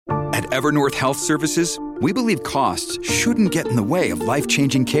At Evernorth Health Services, we believe costs shouldn't get in the way of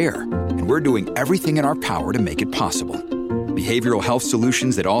life-changing care, and we're doing everything in our power to make it possible. Behavioral health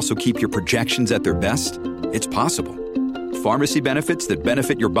solutions that also keep your projections at their best? It's possible. Pharmacy benefits that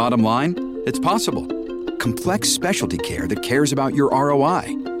benefit your bottom line? It's possible. Complex specialty care that cares about your ROI?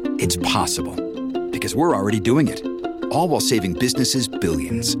 It's possible. Because we're already doing it. All while saving businesses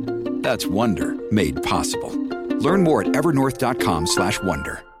billions. That's Wonder made possible. Learn more at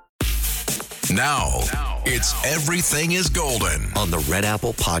evernorth.com/wonder. Now, it's Everything is Golden on the Red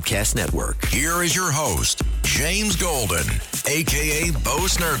Apple Podcast Network. Here is your host, James Golden, a.k.a. Bo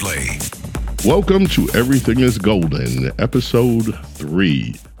Snerdley. Welcome to Everything is Golden, episode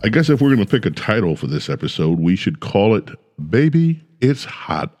 3. I guess if we're going to pick a title for this episode, we should call it, Baby, It's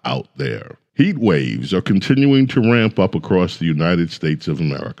Hot Out There. Heat waves are continuing to ramp up across the United States of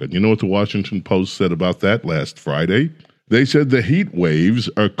America. You know what the Washington Post said about that last Friday? They said the heat waves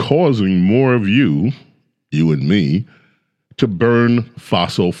are causing more of you and me, to burn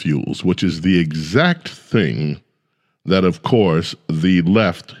fossil fuels, which is the exact thing that, of course, the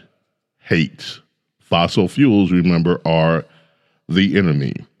left hates. Fossil fuels, remember, are the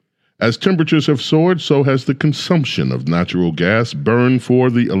enemy. As temperatures have soared, so has the consumption of natural gas burned for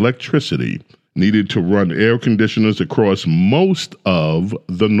the electricity needed to run air conditioners across most of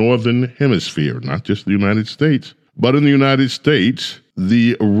the northern hemisphere, not just the United States. But in the United States,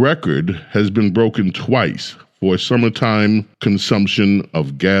 the record has been broken twice for summertime consumption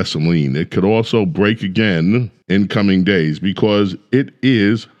of gasoline. It could also break again in coming days because it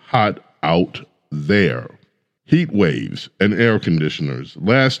is hot out there. Heat waves and air conditioners.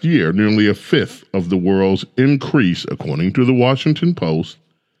 Last year, nearly a fifth of the world's increase, according to the Washington Post,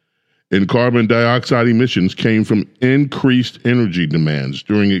 in carbon dioxide emissions came from increased energy demands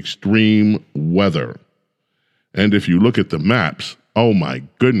during extreme weather. And if you look at the maps, oh my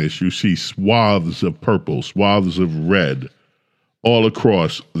goodness, you see swaths of purple, swaths of red all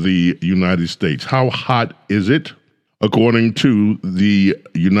across the United States. How hot is it? According to the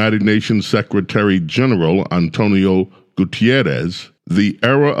United Nations Secretary General Antonio Guterres, the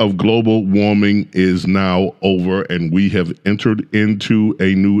era of global warming is now over, and we have entered into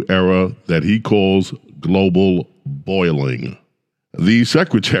a new era that he calls global boiling. The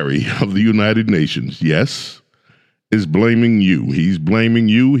Secretary of the United Nations, yes, is blaming you. He's blaming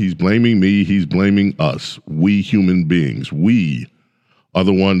you, he's blaming me, he's blaming us, we human beings. We are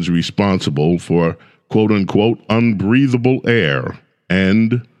the ones responsible for quote-unquote unbreathable air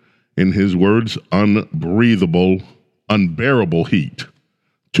and, in his words, unbearable heat.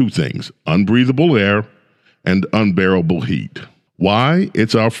 Two things, unbreathable air and unbearable heat. Why?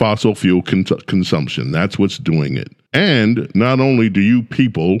 It's our fossil fuel consumption. That's what's doing it. And not only do you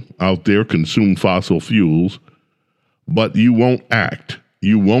people out there consume fossil fuels, but you won't act.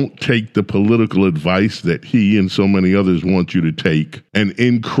 You won't take the political advice that he and so many others want you to take and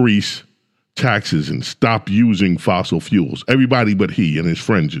increase taxes and stop using fossil fuels. Everybody but he and his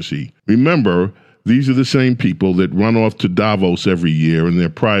friends, you see. Remember, these are the same people that run off to Davos every year in their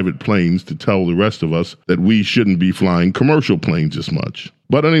private planes to tell the rest of us that we shouldn't be flying commercial planes as much.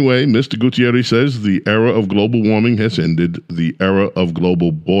 But anyway, Mr. Gutierrez says the era of global warming has ended. The era of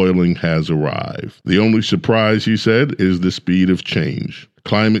global boiling has arrived. The only surprise, he said, is the speed of change.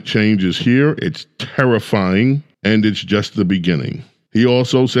 Climate change is here. It's terrifying, and it's just the beginning. He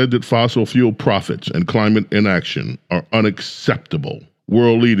also said that fossil fuel profits and climate inaction are unacceptable.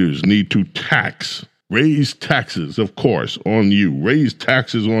 World leaders need to raise taxes, of course, on you, raise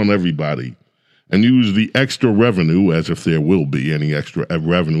taxes on everybody, and use the extra revenue, as if there will be any extra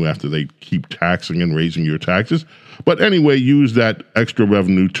revenue after they keep taxing and raising your taxes. But anyway, use that extra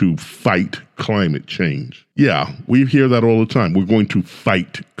revenue to fight climate change. Yeah, we hear that all the time. We're going to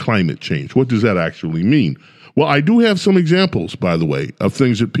fight climate change. What does that actually mean? Well, I do have some examples, by the way, of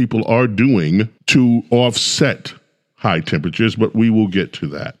things that people are doing to offset high temperatures, but we will get to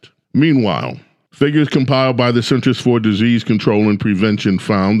that. Meanwhile, figures compiled by the Centers for Disease Control and Prevention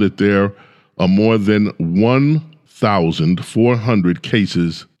found that there are more than 1,400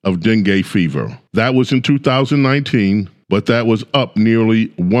 cases of dengue fever. That was in 2019, but that was up nearly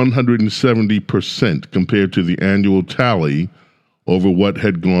 170% compared to the annual tally over what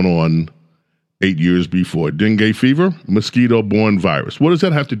had gone on 8 years before. Dengue fever, mosquito-borne virus. What does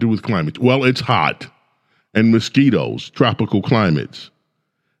that have to do with climate? Well, it's hot. And mosquitoes, tropical climates.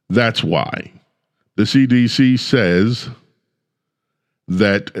 That's why. The CDC says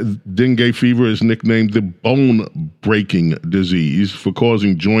that dengue fever is nicknamed the bone-breaking disease for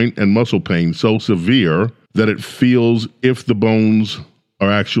causing joint and muscle pain so severe that it feels if the bones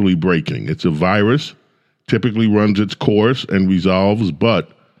are actually breaking. It's a virus, typically runs its course and resolves,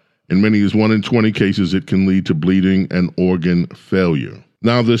 but In many as 1 in 20 cases, it can lead to bleeding and organ failure.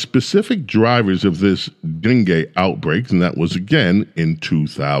 Now, the specific drivers of this dengue outbreak, and that was again in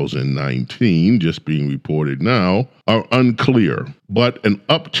 2019, just being reported now, are unclear. But an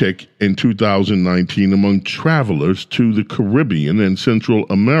uptick in 2019 among travelers to the Caribbean and Central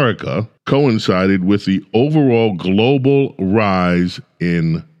America coincided with the overall global rise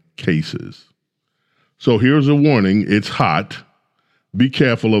in cases. So here's a warning. It's hot. Be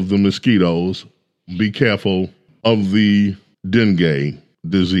careful of the mosquitoes. Be careful of the dengue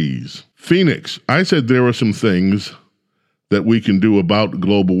disease. Phoenix, I said there are some things that we can do about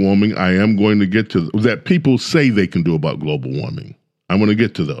global warming. I am going to get to that people say they can do about global warming. I'm going to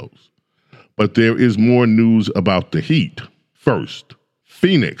get to those. But there is more news about the heat. First,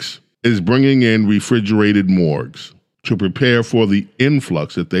 Phoenix is bringing in refrigerated morgues to prepare for the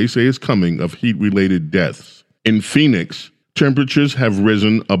influx that they say is coming of heat-related deaths. In Phoenix, temperatures have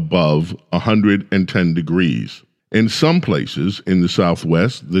risen above 110 degrees. In some places in the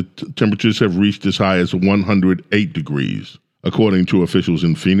Southwest, the temperatures have reached as high as 108 degrees, according to officials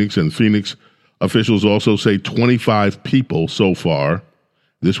in Phoenix. And Phoenix officials also say 25 people so far,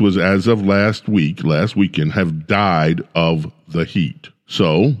 this was as of last weekend, have died of the heat.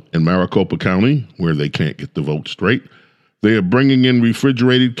 So, in Maricopa County, where they can't get the vote straight, they are bringing in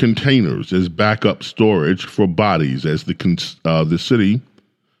refrigerated containers as backup storage for bodies as the city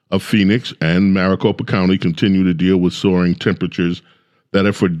of Phoenix and Maricopa County continue to deal with soaring temperatures that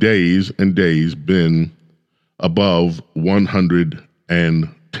have for days and days been above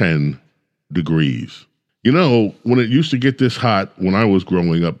 110 degrees. You know, when it used to get this hot, when I was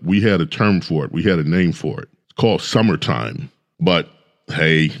growing up, we had a term for it. We had a name for it. It's called summertime. But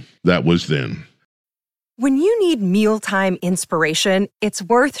hey, that was then. When you need mealtime inspiration, it's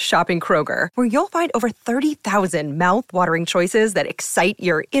worth shopping Kroger, where you'll find over 30,000 mouth-watering choices that excite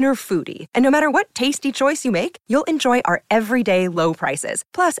your inner foodie. And no matter what tasty choice you make, you'll enjoy our everyday low prices,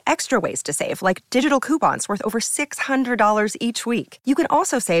 plus extra ways to save, like digital coupons worth over $600 each week. You can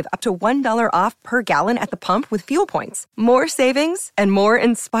also save up to $1 off per gallon at the pump with fuel points. More savings and more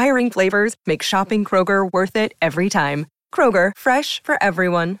inspiring flavors make shopping Kroger worth it every time. Kroger, fresh for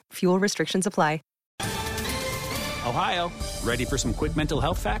everyone. Fuel restrictions apply. Ohio, ready for some quick mental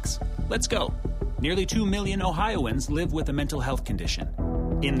health facts? Let's go. Nearly 2 million Ohioans live with a mental health condition.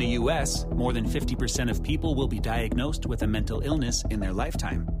 In the U.S., more than 50% of people will be diagnosed with a mental illness in their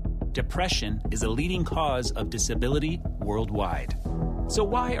lifetime. Depression is a leading cause of disability worldwide. So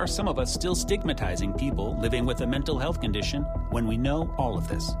why are some of us still stigmatizing people living with a mental health condition when we know all of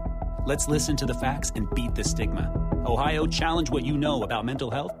this? Let's listen to the facts and beat the stigma. Ohio, challenge what you know about mental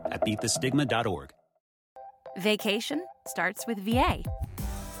health at beatthestigma.org. Vacation starts with VA.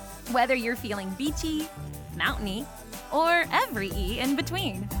 Whether you're feeling beachy, mountainy, or every E in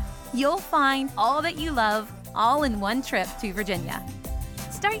between, you'll find all that you love all in one trip to Virginia.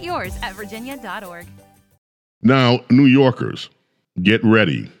 Start yours at virginia.org. Now, New Yorkers, get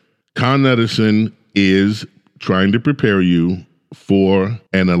ready. Con Edison is trying to prepare you for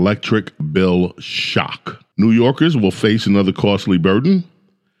an electric bill shock. New Yorkers will face another costly burden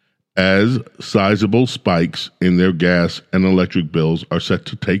as sizable spikes in their gas and electric bills are set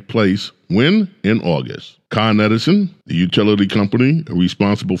to take place when? In August. Con Edison, the utility company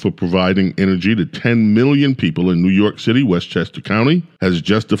responsible for providing energy to 10 million people in New York City, Westchester County, has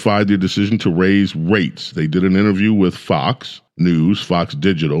justified their decision to raise rates. They did an interview with Fox News, Fox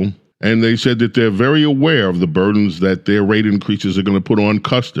Digital, and they said that they're very aware of the burdens that their rate increases are going to put on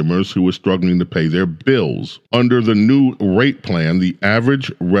customers who are struggling to pay their bills. Under the new rate plan, the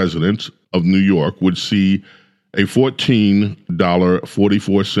average resident of New York would see a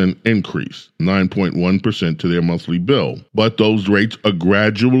 $14.44 increase, 9.1% to their monthly bill. But those rates are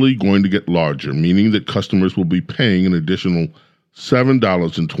gradually going to get larger, meaning that customers will be paying an additional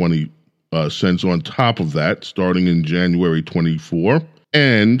 $7.20 on top of that starting in January 24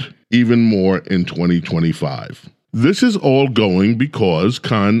 and even more in 2025. This is all going because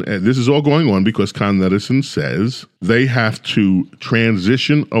Con Edison says they have to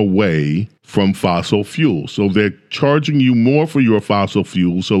transition away from fossil fuels. So they're charging you more for your fossil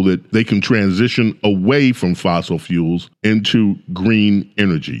fuels so that they can transition away from fossil fuels into green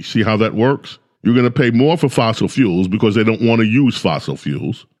energy. See how that works? You're going to pay more for fossil fuels because they don't want to use fossil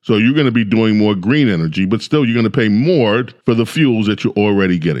fuels. So you're going to be doing more green energy, but still you're going to pay more for the fuels that you're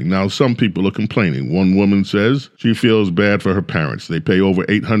already getting. Now, some people are complaining. One woman says she feels bad for her parents. They pay over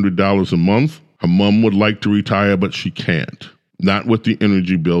 $800 a month. Her mom would like to retire, but she can't. Not with the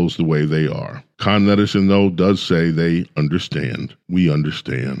energy bills the way they are. Con Edison, though, does say they understand. We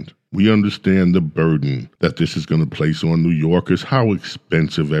understand. We understand the burden that this is going to place on New Yorkers, how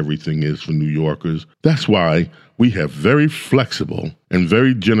expensive everything is for New Yorkers. That's why we have very flexible and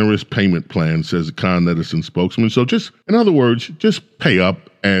very generous payment plans, says a Con Edison spokesman. So just, in other words, just pay up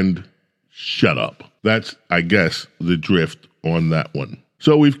and shut up. That's, I guess, the drift on that one.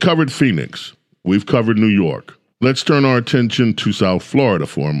 So we've covered Phoenix. We've covered New York. Let's turn our attention to South Florida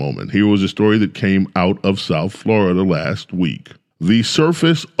for a moment. Here was a story that came out of South Florida last week. The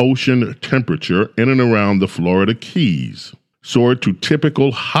surface ocean temperature in and around the Florida Keys soared to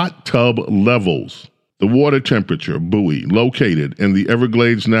typical hot tub levels. The water temperature buoy located in the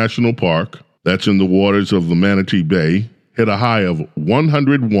Everglades National Park, that's in the waters of the Manatee Bay, hit a high of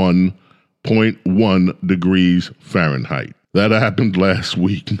 101.1 degrees Fahrenheit. That happened last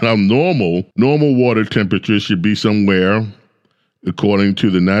week. Now, normal water temperature should be somewhere, according to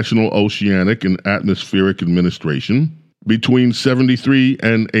the National Oceanic and Atmospheric Administration, between 73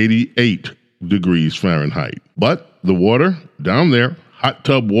 and 88 degrees Fahrenheit. But the water down there, hot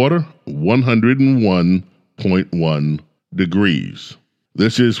tub water, 101.1 degrees.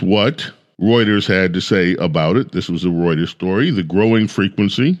 This is what Reuters had to say about it. This was a Reuters story. The growing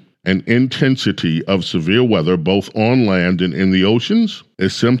frequency and intensity of severe weather, both on land and in the oceans,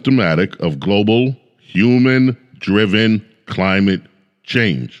 is symptomatic of global, human-driven climate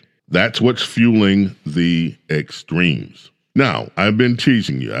change. That's what's fueling the extremes. Now, I've been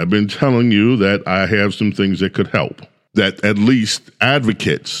teasing you. I've been telling you that I have some things that could help, that at least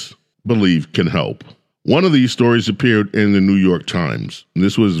advocates believe can help. One of these stories appeared in the New York Times.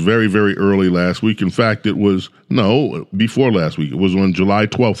 This was very, very early last week. In fact, before last week. It was on July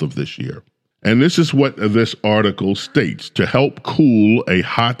 12th of this year. And this is what this article states. To help cool a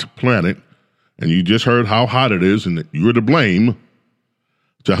hot planet, and you just heard how hot it is and that you're to blame,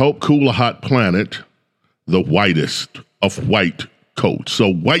 to help cool a hot planet, the whitest of white coats.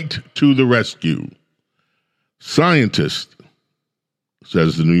 So white to the rescue. Scientists,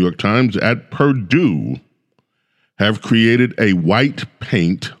 says the New York Times, at Purdue have created a white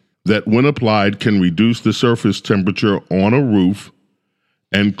paint that, when applied, can reduce the surface temperature on a roof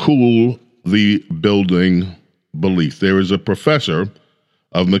and cool the building beneath. There is a professor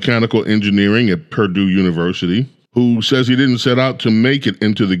of mechanical engineering at Purdue University who says he didn't set out to make it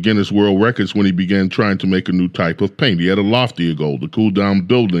into the Guinness World Records when he began trying to make a new type of paint. He had a loftier goal, to cool down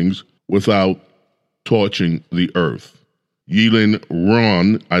buildings without torching the earth. Yilin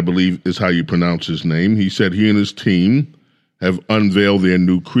Ron, I believe is how you pronounce his name, he said he and his team have unveiled their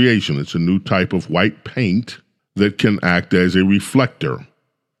new creation. It's a new type of white paint that can act as a reflector.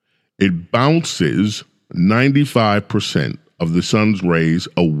 It bounces 95% of the sun's rays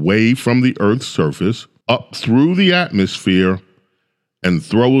away from the Earth's surface, up through the atmosphere, and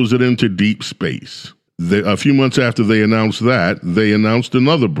throws it into deep space. A few months after they announced that, they announced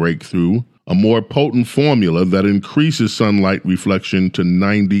another breakthrough, a more potent formula that increases sunlight reflection to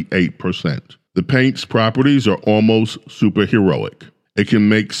 98%. The paint's properties are almost superheroic. It can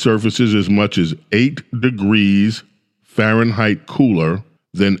make surfaces as much as 8 degrees Fahrenheit cooler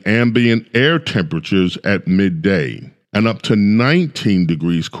than ambient air temperatures at midday, and up to 19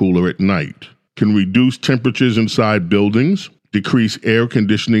 degrees cooler at night. Can reduce temperatures inside buildings, decrease air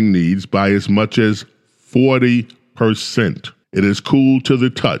conditioning needs by as much as 40%. It is cool to the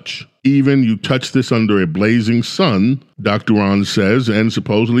touch. Even you touch this under a blazing sun, Dr. Ron says, and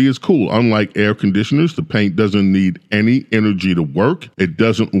supposedly is cool. Unlike air conditioners, the paint doesn't need any energy to work. It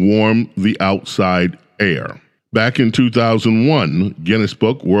doesn't warm the outside air. Back in 2001, Guinness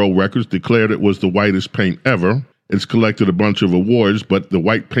Book World Records declared it was the whitest paint ever. It's collected a bunch of awards, but the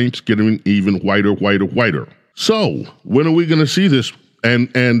white paint's getting even whiter. So, when are we going to see this?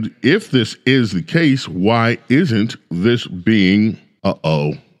 And if this is the case, why isn't this being,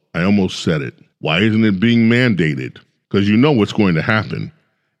 I almost said it. Why isn't it being mandated? Because you know what's going to happen.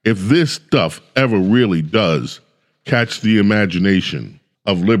 If this stuff ever really does catch the imagination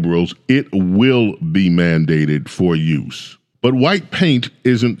of liberals, it will be mandated for use. But white paint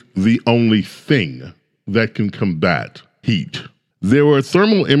isn't the only thing that can combat heat. There are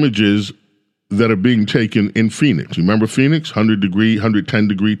thermal images that are being taken in Phoenix. Remember Phoenix? 110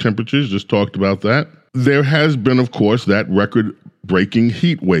 degree temperatures, just talked about that. There has been, of course, that record-breaking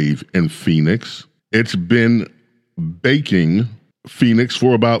heat wave in Phoenix. It's been baking Phoenix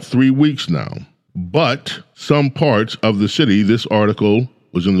for about 3 weeks now. But some parts of the city, this article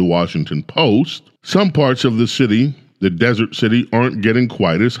was in the Washington Post, some parts of the city, the desert city, aren't getting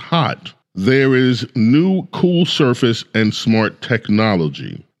quite as hot. There is new cool surface and smart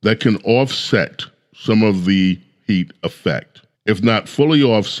technology that can offset some of the heat effect. If not fully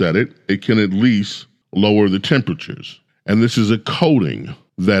offset it, it can at least lower the temperatures. And this is a coating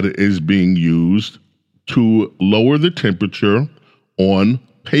that is being used to lower the temperature on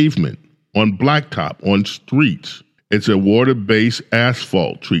pavement, on blacktop, on streets. It's a water-based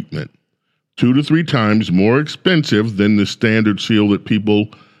asphalt treatment, 2 to 3 times more expensive than the standard seal that people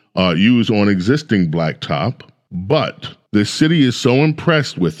use on existing blacktop. But the city is so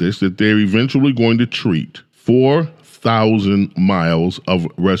impressed with this that they're eventually going to treat 4,000 miles of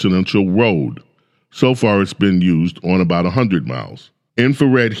residential road. So far, it's been used on about 100 miles.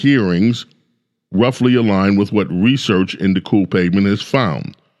 Infrared hearings roughly align with what research into cool pavement has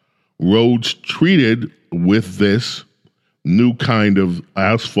found. Roads treated with this new kind of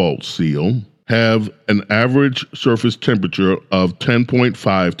asphalt seal have an average surface temperature of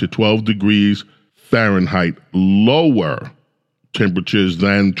 10.5 to 12 degrees Fahrenheit lower temperatures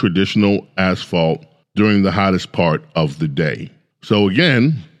than traditional asphalt during the hottest part of the day. So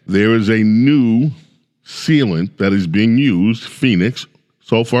again, there is a new sealant that is being used, Phoenix,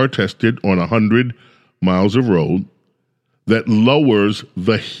 so far tested on 100 miles of road, that lowers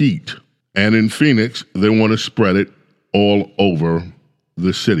the heat. And in Phoenix, they want to spread it all over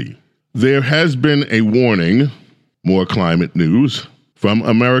the city. There has been a warning, more climate news, from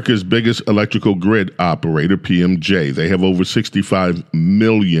America's biggest electrical grid operator, PMJ. They have over 65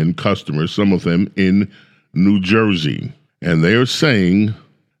 million customers, some of them in New Jersey. And they are saying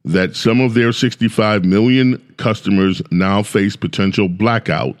that some of their 65 million customers now face potential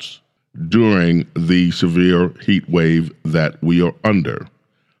blackouts during the severe heat wave that we are under.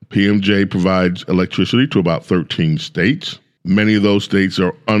 PMJ provides electricity to about 13 states. Many of those states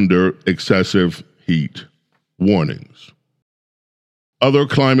are under excessive heat warnings. Other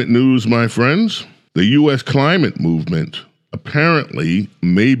climate news, my friends. The U.S. climate movement apparently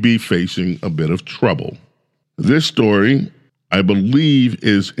may be facing a bit of trouble. This story, I believe,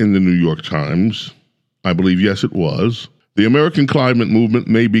 is in the New York Times. I believe, yes, it was. The American climate movement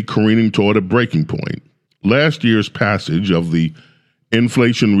may be careening toward a breaking point. Last year's passage of the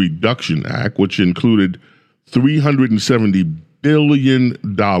Inflation Reduction Act, which included $370 billion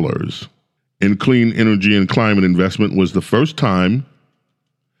in clean energy and climate investment, was the first time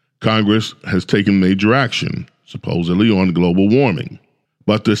Congress has taken major action, supposedly on global warming.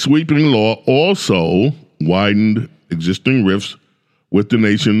 But the sweeping law also widened existing rifts with the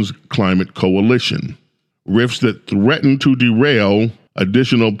nation's climate coalition, rifts that threaten to derail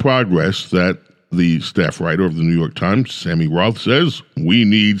additional progress that the staff writer of the New York Times, Sammy Roth, says we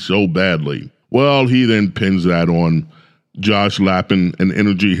need so badly. Well, he then pins that on Josh Lappin, an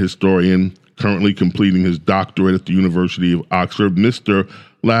energy historian currently completing his doctorate at the University of Oxford. Mr.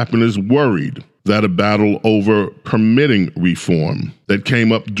 Lappin is worried that a battle over permitting reform that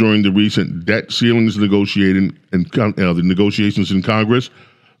came up during the recent debt ceilings negotiations in Congress,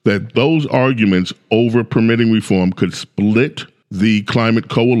 that those arguments over permitting reform could split the climate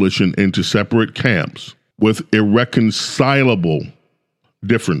coalition into separate camps with irreconcilable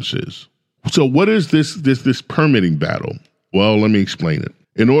differences. So what is this permitting battle? Well, let me explain it.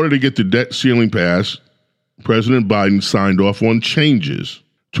 In order to get the debt ceiling passed, President Biden signed off on changes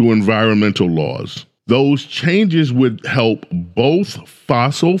to environmental laws. Those changes would help both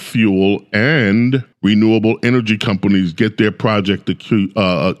fossil fuel and renewable energy companies get their projects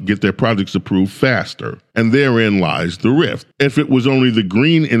approved faster. And therein lies the rift. If it was only the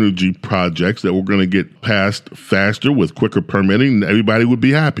green energy projects that were going to get passed faster with quicker permitting, everybody would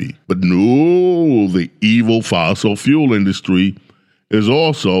be happy. But no, the evil fossil fuel industry is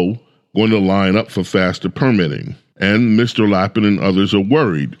also going to line up for faster permitting. And Mr. Lappin and others are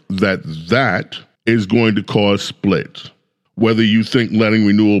worried that that is going to cause splits. Whether you think letting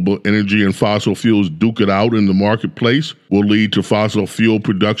renewable energy and fossil fuels duke it out in the marketplace will lead to fossil fuel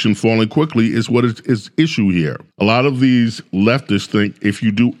production falling quickly is what is issue here. A lot of these leftists think if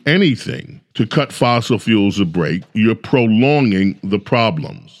you do anything to cut fossil fuels a break, you're prolonging the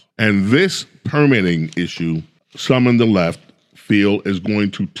problems. And this permitting issue, some in the left feel is going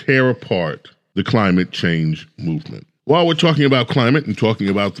to tear apart the climate change movement. While we're talking about climate and talking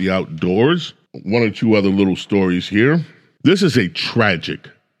about the outdoors, one or two other little stories here. This is a tragic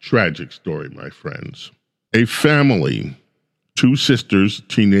story, my friends. A family, 2 sisters,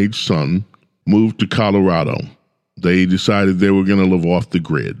 teenage son, moved to Colorado. They decided they were going to live off the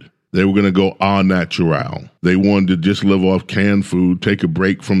grid. They were going to go au natural. They wanted to just live off canned food, take a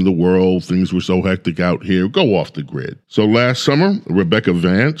break from the world. Things were so hectic out here. Go off the grid. So last summer, Rebecca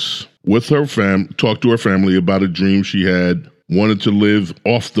Vance, with her talked to her family about a dream she had, wanted to live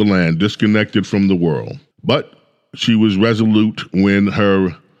off the land, disconnected from the world. But she was resolute when her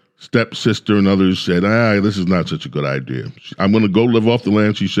stepsister and others said, this is not such a good idea. I'm going to go live off the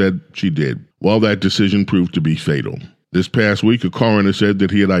land. She said she did. Well, that decision proved to be fatal. This past week, a coroner said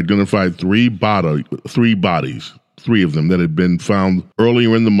that he had identified three bodies, three of them that had been found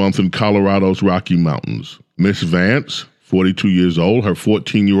earlier in the month in Colorado's Rocky Mountains. Miss Vance, 42 years old, her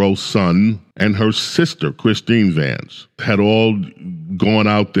 14-year-old son, and her sister, Christine Vance, had all gone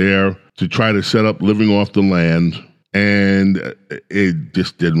out there to try to set up living off the land, and it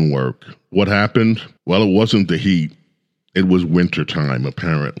just didn't work. What happened? Well, it wasn't the heat. It was wintertime,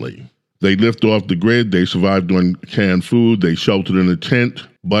 apparently. They lived off the grid. They survived on canned food. They sheltered in a tent,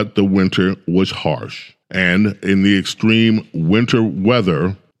 but the winter was harsh. And in the extreme winter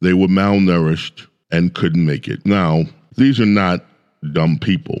weather, they were malnourished and couldn't make it. Now, these are not dumb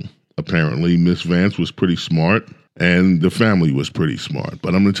people. Apparently, Miss Vance was pretty smart, and the family was pretty smart.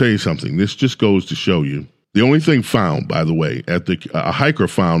 But I'm going to tell you something. This just goes to show you. The only thing found, by the way, a hiker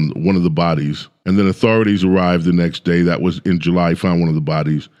found one of the bodies, and then authorities arrived the next day. That was in July, found one of the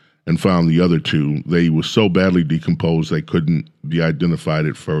bodies, and found the other two. They were so badly decomposed they couldn't be identified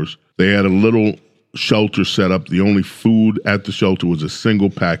at first. They had a little shelter set up. The only food at the shelter was a single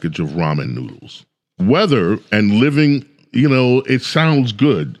package of ramen noodles. Weather and living, it sounds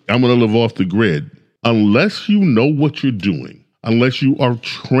good. I'm going to live off the grid. Unless you know what you're doing, unless you are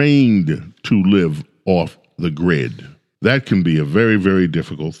trained to live off the grid, that can be a very, very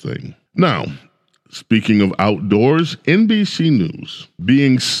difficult thing. Now, speaking of outdoors, NBC News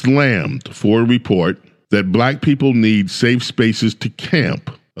being slammed for a report that Black people need safe spaces to camp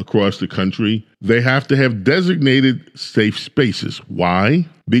across the country. They have to have designated safe spaces. Why?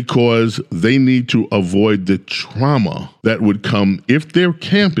 Because they need to avoid the trauma that would come if they're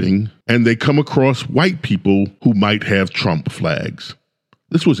camping and they come across white people who might have Trump flags.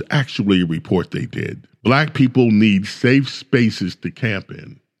 This was actually a report they did. Black people need safe spaces to camp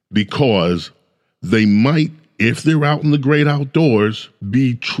in because they might, if they're out in the great outdoors,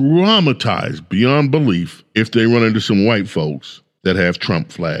 be traumatized beyond belief if they run into some white folks that have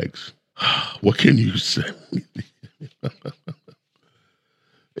Trump flags. What can you say?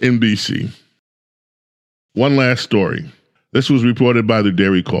 NBC. One last story. This was reported by the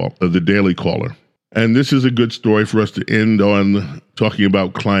Daily Caller. And this is a good story for us to end on, talking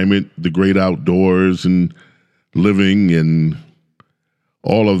about climate, the great outdoors, and living, and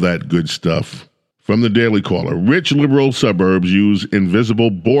all of that good stuff. From the Daily Caller, rich liberal suburbs use invisible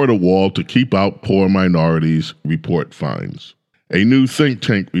border wall to keep out poor minorities, report finds. A new think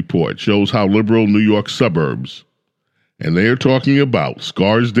tank report shows how liberal New York suburbs, and they are talking about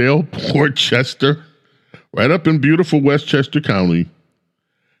Scarsdale, Port Chester, right up in beautiful Westchester County,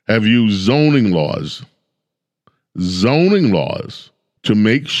 have used zoning laws to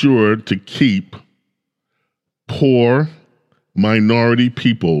make sure to keep poor minority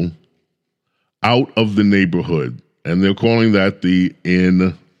people out of the neighborhood. And they're calling that the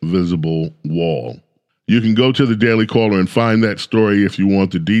invisible wall. You can go to the Daily Caller and find that story if you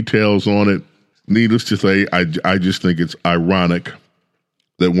want the details on it. Needless to say, I just think it's ironic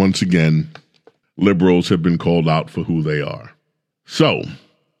that once again, liberals have been called out for who they are. So,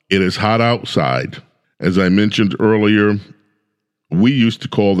 it is hot outside. As I mentioned earlier, we used to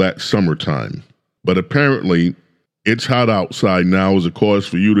call that summertime. But apparently, it's hot outside now as a cause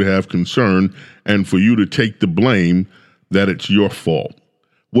for you to have concern and for you to take the blame that it's your fault,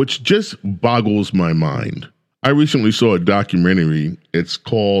 which just boggles my mind. I recently saw a documentary. It's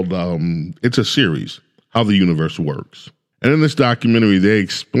called, it's a series, How the Universe Works. And in this documentary, they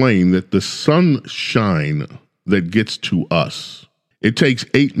explain that the sunshine that gets to us, it takes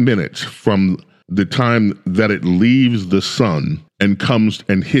 8 minutes from the time that it leaves the sun and comes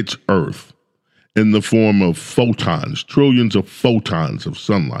and hits Earth in the form of photons, trillions of photons of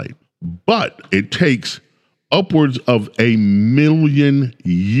sunlight. But it takes upwards of 1 million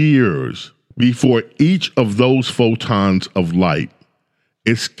years before each of those photons of light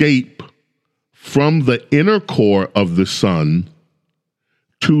escape from the inner core of the sun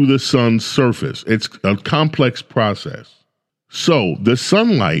to the sun's surface. It's a complex process. So the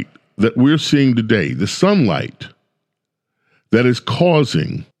sunlight that we're seeing today, the sunlight that is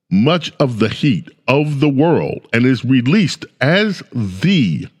causing much of the heat of the world and is released as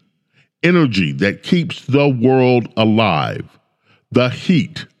the energy that keeps the world alive, the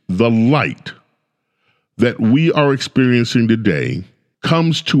heat, the light that we are experiencing today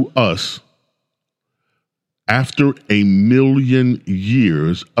comes to us after 1 million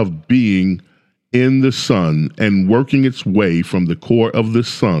years of being in the sun and working its way from the core of the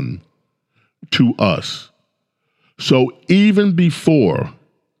sun to us. So even before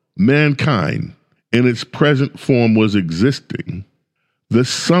mankind in its present form was existing, the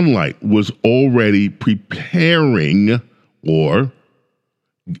sunlight was already preparing or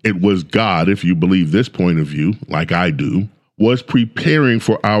it was God, if you believe this point of view, like I do, was preparing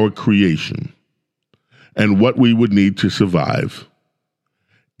for our creation and what we would need to survive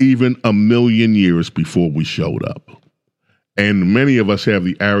even 1,000,000 years before we showed up. And many of us have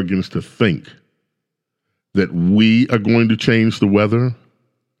the arrogance to think that we are going to change the weather,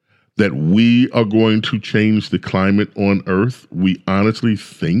 that we are going to change the climate on Earth. We honestly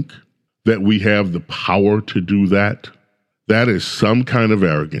think that we have the power to do that. That is some kind of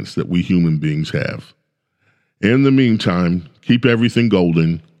arrogance that we human beings have. In the meantime, keep everything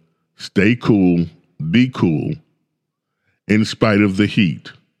golden, stay cool, be cool, in spite of the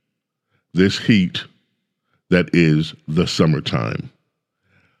heat. This heat that is the summertime.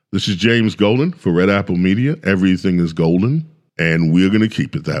 This is James Golden for Red Apple Media. Everything is golden, and we're going to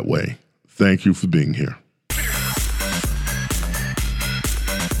keep it that way. Thank you for being here.